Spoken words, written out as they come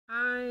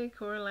Hi,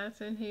 Core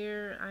Lesson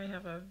here. I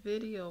have a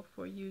video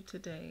for you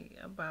today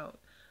about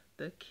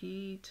the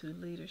key to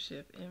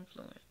leadership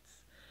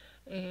influence.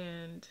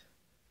 And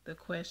the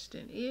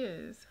question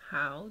is,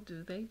 how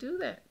do they do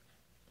that?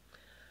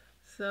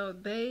 So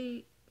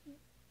a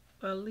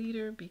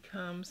leader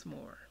becomes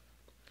more,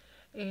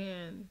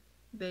 and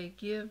they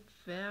give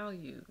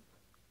value.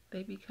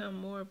 They become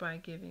more by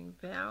giving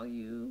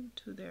value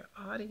to their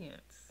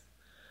audience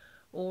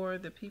or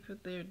the people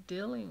they're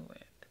dealing with.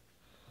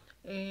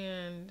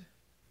 And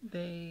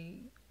they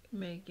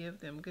may give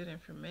them good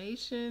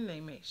information, they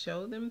may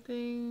show them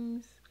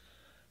things,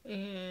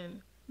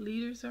 and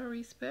leaders are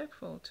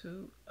respectful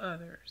to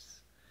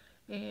others.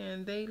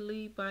 And they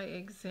lead by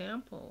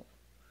example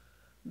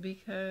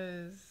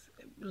because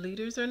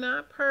leaders are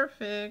not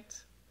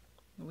perfect.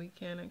 We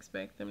can't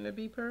expect them to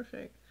be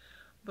perfect.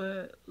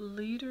 But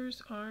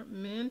leaders aren't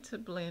meant to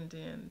blend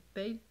in.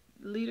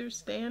 Leaders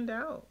stand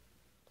out.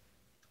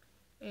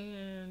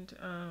 And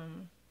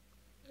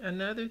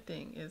another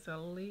thing is a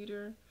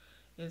leader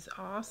is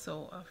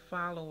also a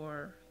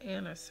follower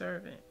and a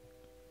servant,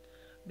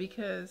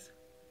 because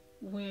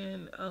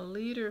when a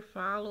leader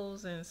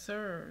follows and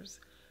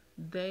serves,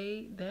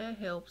 that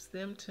helps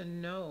them to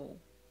know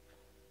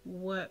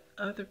what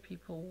other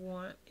people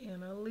want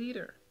in a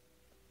leader,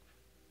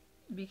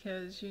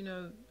 because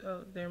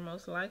they're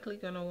most likely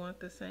going to want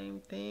the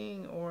same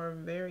thing or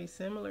very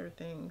similar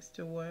things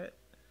to what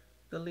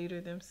the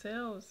leader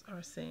themselves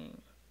are saying.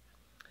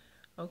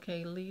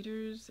 Okay,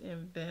 leaders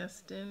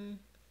invest in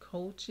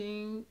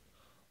coaching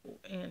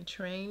and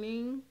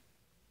training.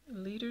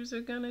 Leaders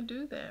are going to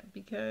do that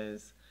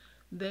because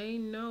they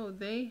know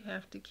they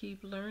have to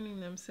keep learning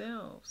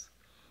themselves.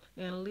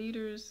 And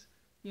leaders,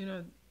 you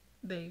know,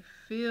 they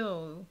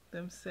fill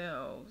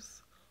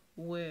themselves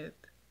with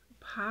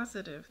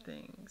positive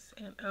things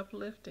and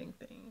uplifting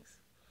things.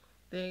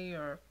 They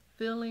are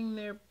filling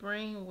their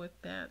brain with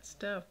that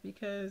stuff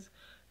because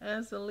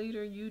as a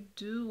leader, you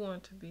do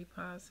want to be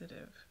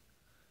positive.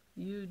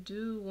 You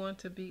do want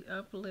to be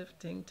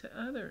uplifting to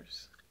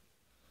others.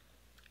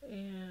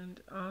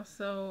 And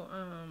also,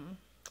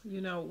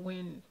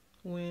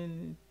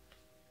 when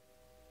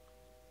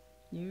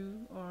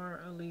you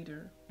are a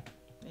leader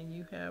and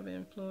you have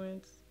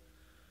influence,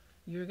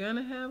 you're going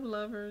to have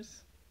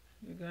lovers,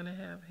 you're going to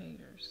have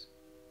haters.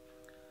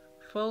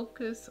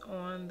 Focus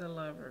on the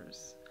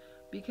lovers,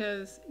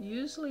 because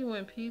usually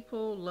when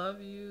people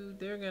love you,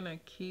 they're going to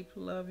keep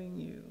loving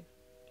you.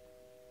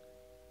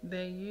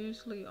 They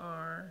usually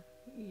are.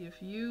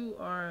 If you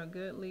are a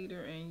good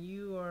leader and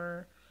you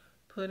are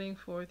putting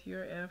forth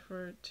your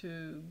effort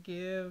to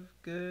give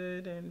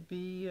good and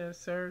be a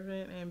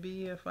servant and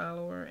be a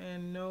follower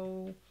and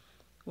know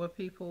what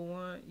people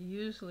want,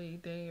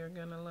 usually they are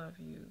going to love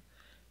you.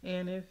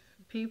 And if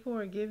people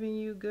are giving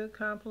you good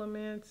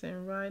compliments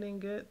and writing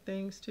good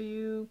things to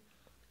you,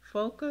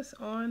 focus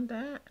on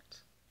that,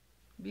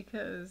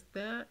 because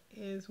that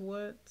is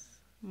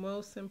what's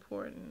most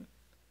important.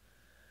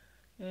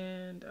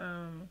 And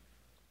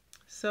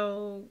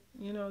so,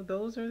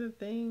 those are the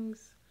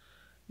things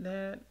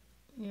that,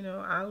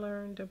 I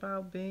learned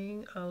about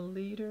being a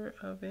leader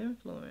of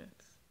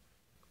influence.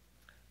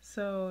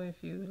 So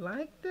if you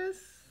like this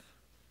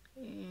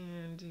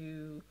and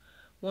you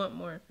want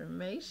more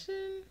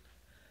information,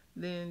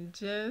 then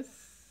just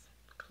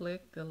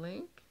click the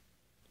link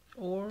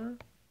or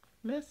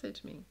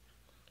message me,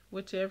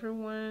 whichever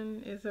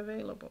one is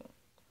available.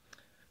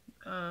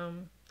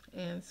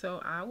 And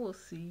so I will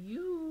see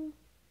you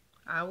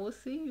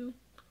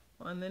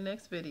on the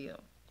next video.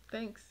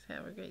 Thanks.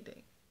 Have a great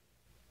day.